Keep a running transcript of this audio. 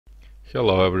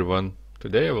Hello everyone.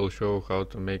 Today I will show how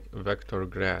to make vector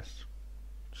grass.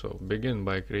 So begin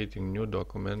by creating new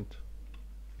document.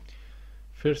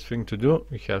 First thing to do,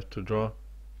 we have to draw a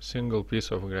single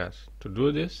piece of grass. To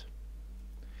do this,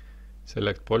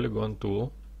 select polygon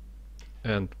tool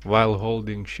and while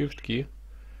holding shift key,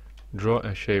 draw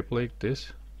a shape like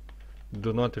this.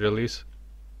 Do not release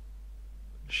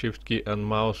shift key and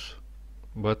mouse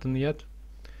button yet,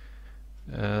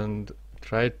 and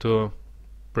try to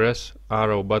press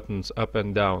arrow buttons up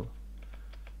and down.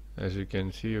 As you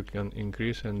can see, you can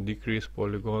increase and decrease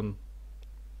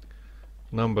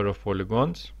number of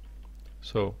polygons.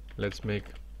 So let's make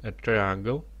a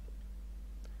triangle.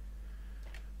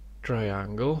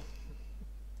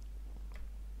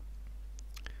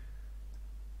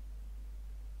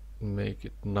 Make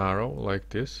it narrow like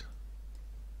this.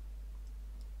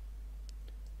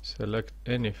 Select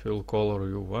any fill color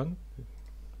you want,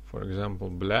 for example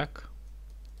black.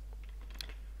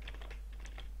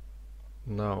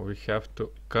 Now we have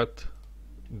to cut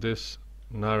this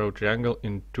narrow triangle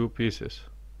in two pieces.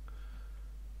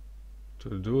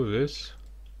 To do this,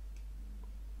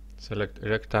 select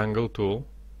rectangle tool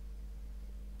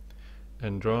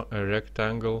and draw a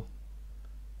rectangle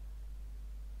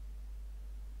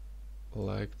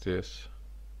like this.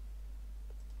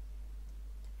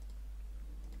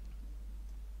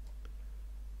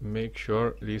 Make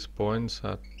sure these points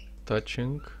are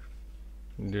touching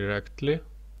directly.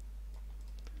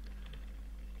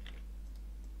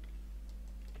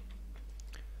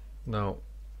 Now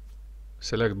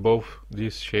select both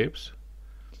these shapes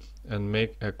and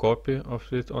make a copy of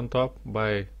it on top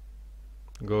by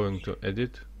going to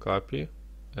edit, copy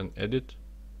and edit,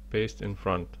 paste in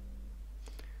front.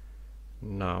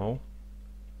 Now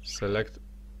select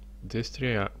this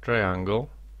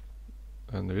triangle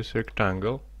and this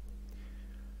rectangle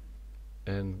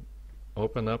and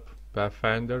open up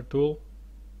Pathfinder tool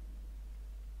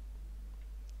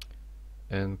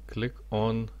and click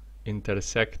on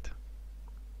intersect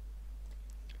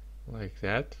like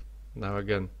that. Now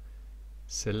again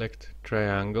select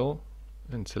triangle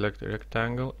and select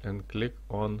rectangle and click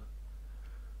on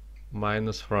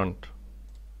minus front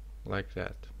like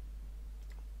that.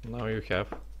 Now you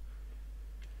have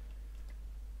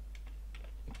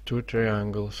two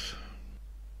triangles.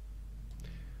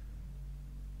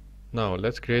 Now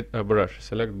let's create a brush.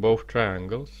 Select both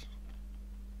triangles,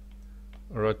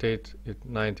 rotate it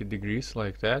 90 degrees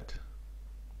like that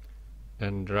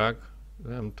and drag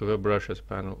them to the brushes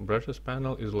panel. Brushes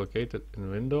panel is located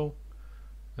in window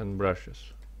and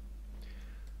brushes.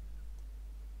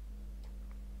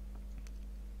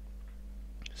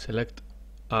 Select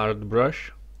art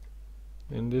brush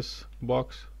in this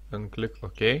box and click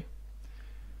OK,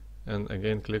 and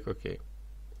again click OK.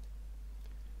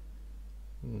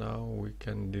 Now we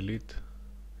can delete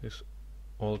this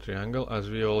old triangle as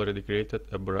we already created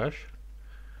a brush.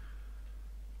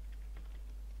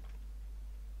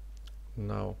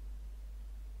 Now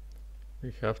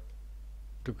we have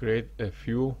to create a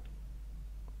few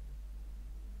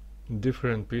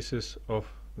different pieces of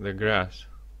the grass.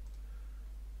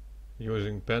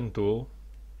 Using pen tool,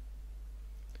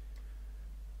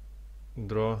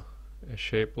 draw a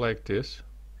shape like this.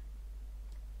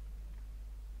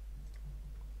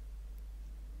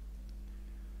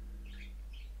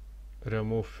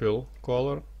 Remove fill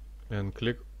color and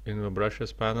click in the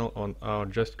brushes panel on our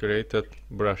just created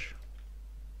brush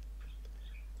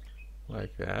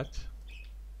like that.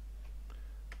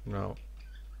 Now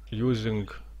using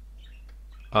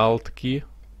Alt key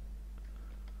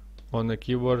on the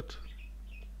keyboard,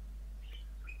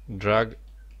 drag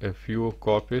a few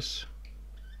copies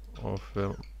of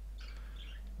the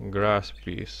grass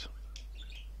piece.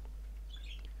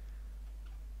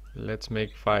 Let's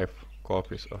make 5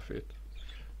 copies of it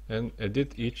and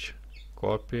edit each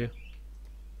copy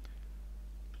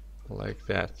like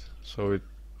that so it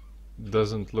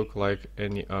doesn't look like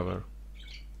any other.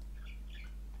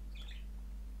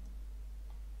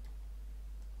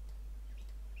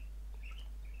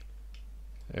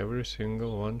 Every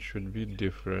single one should be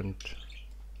different.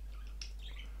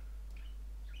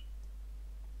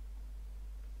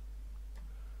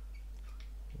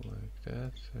 Like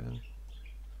that, and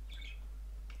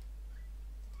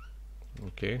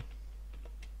okay.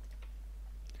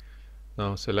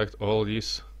 Now select all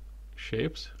these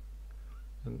shapes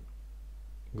and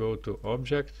go to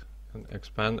object and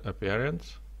expand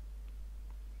appearance,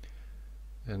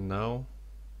 and now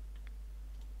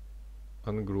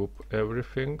ungroup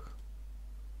everything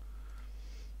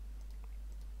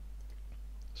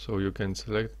so you can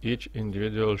select each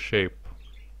individual shape.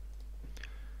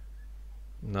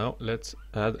 Now let's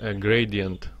add a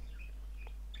gradient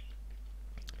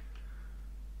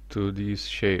to these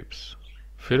shapes.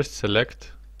 First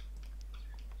select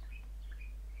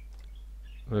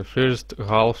the first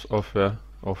halves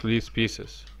of these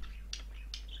pieces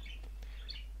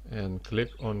and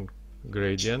click on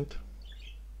gradient.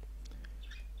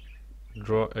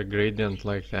 Draw a gradient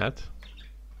like that,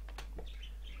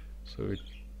 so it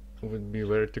would be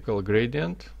vertical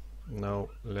gradient. Now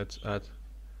let's add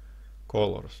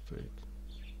colors to it.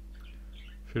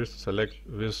 First select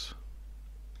this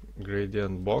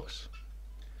gradient box,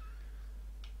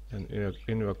 and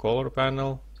in the color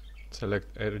panel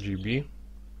select RGB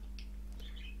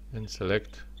and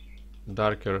select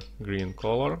darker green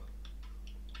color.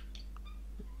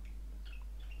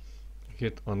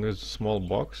 Hit on this small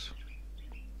box.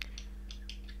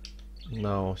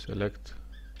 Now select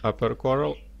upper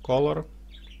color,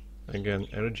 again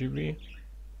RGB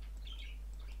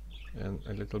and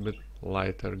a little bit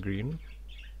lighter green.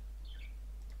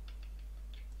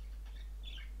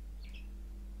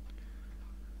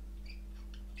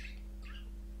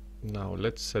 Now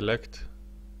let's select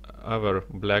other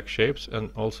black shapes and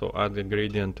also add a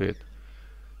gradient to it.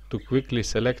 To quickly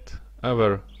select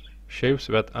other shapes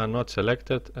that are not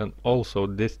selected and also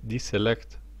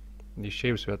deselect the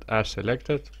shapes that are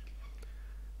selected,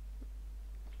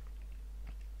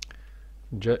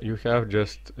 you have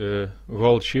just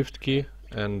hold shift key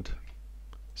and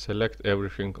select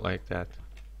everything like that.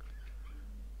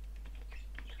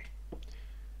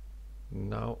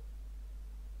 Now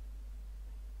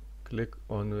click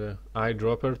on the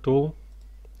eyedropper tool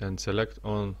and select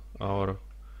on our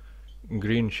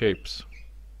green shapes.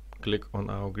 Click on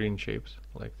our green shapes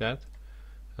like that,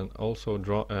 and also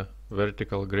draw a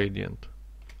vertical gradient.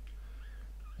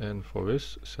 And for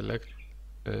this select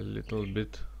a little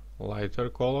bit lighter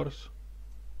colors,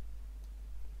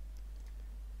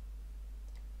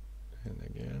 and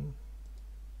again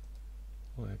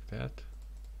like that.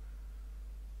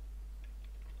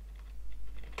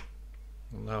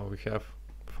 Now we have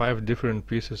 5 different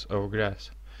pieces of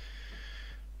grass.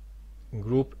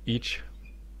 Group each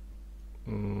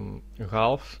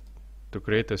half to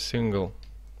create a single.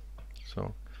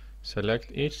 So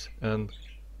select each and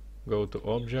go to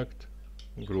object,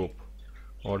 group,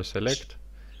 or select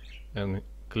and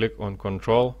click on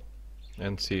Control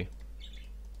and C.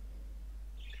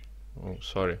 Oh,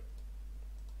 sorry.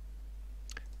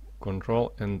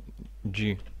 Control and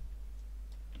G.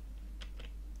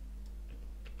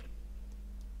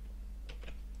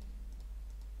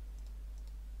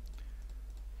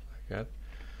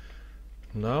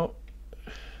 Now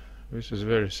this is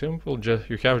very simple.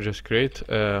 You have just create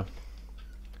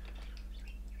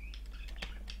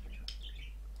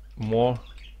more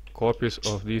copies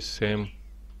of these same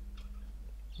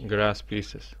grass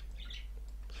pieces.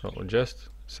 So just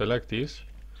select these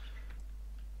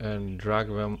and drag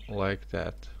them like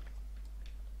that.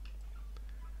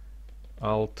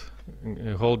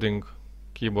 Holding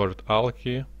keyboard Alt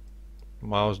key,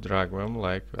 mouse drag them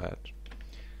like that.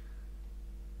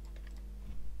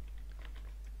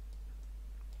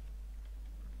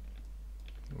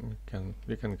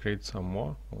 We can create some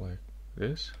more like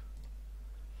this.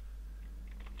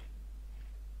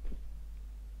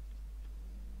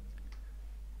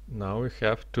 Now we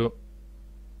have to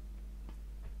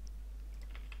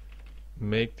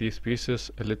make these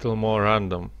pieces a little more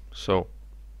random. So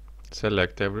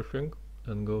select everything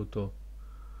and go to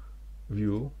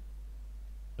View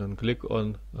and click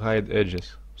on Hide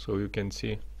Edges, so you can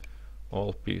see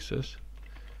all pieces.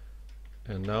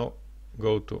 And now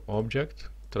go to Object,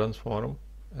 Transform,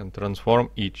 and transform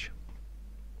each.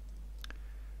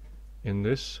 In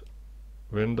this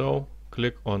window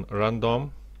click on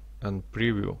Random and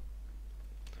Preview.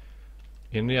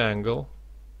 In the angle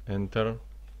enter,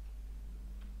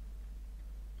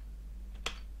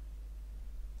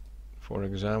 for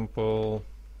example,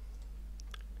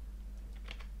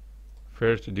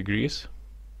 30 degrees.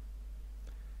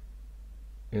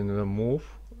 In the move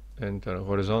enter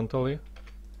horizontally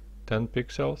 10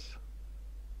 pixels,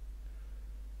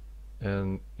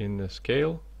 and in the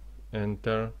scale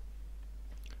enter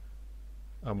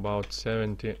about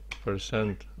 70%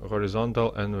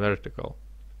 horizontal and vertical,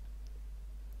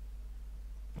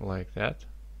 like that.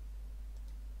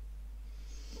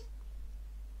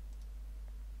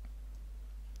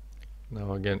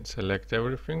 Now again select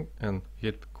everything and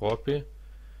hit copy,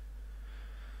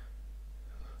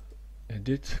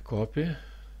 edit, copy,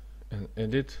 and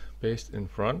edit, paste in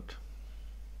front.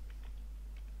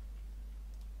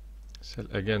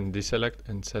 Again deselect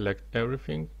and select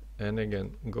everything, and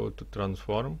again go to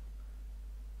transform,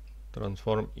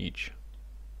 transform each,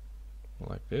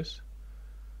 like this.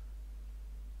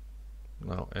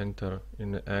 Now enter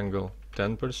in the angle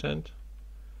 10%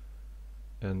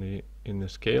 and in the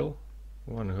scale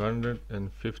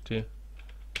 150%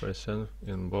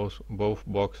 in both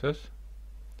boxes,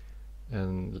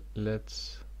 and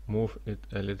let's move it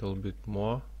a little bit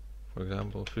more, for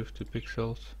example 50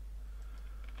 pixels,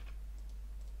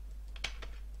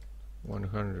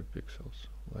 100 pixels,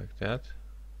 like that.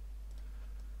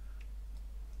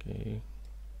 Okay,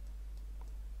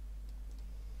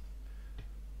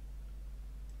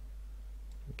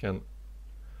 you can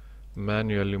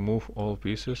manually move all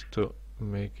pieces to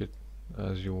make it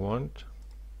as you want.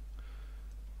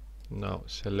 Now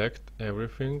select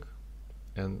everything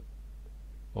and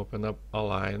open up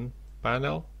Align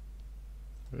panel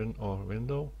or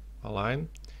window, Align,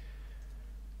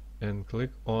 and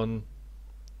click on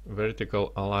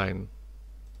Vertical Align,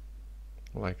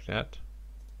 like that.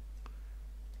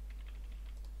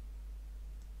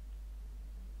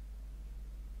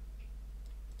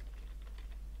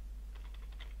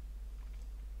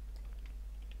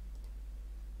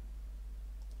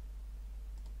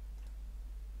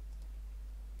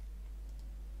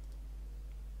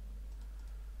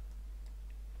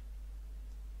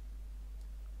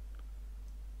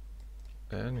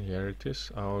 And here it is,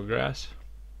 our grass.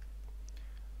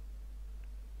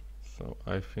 So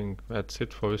I think that's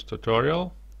it for this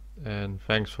tutorial, and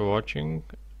thanks for watching,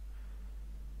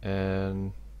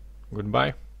 and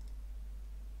goodbye.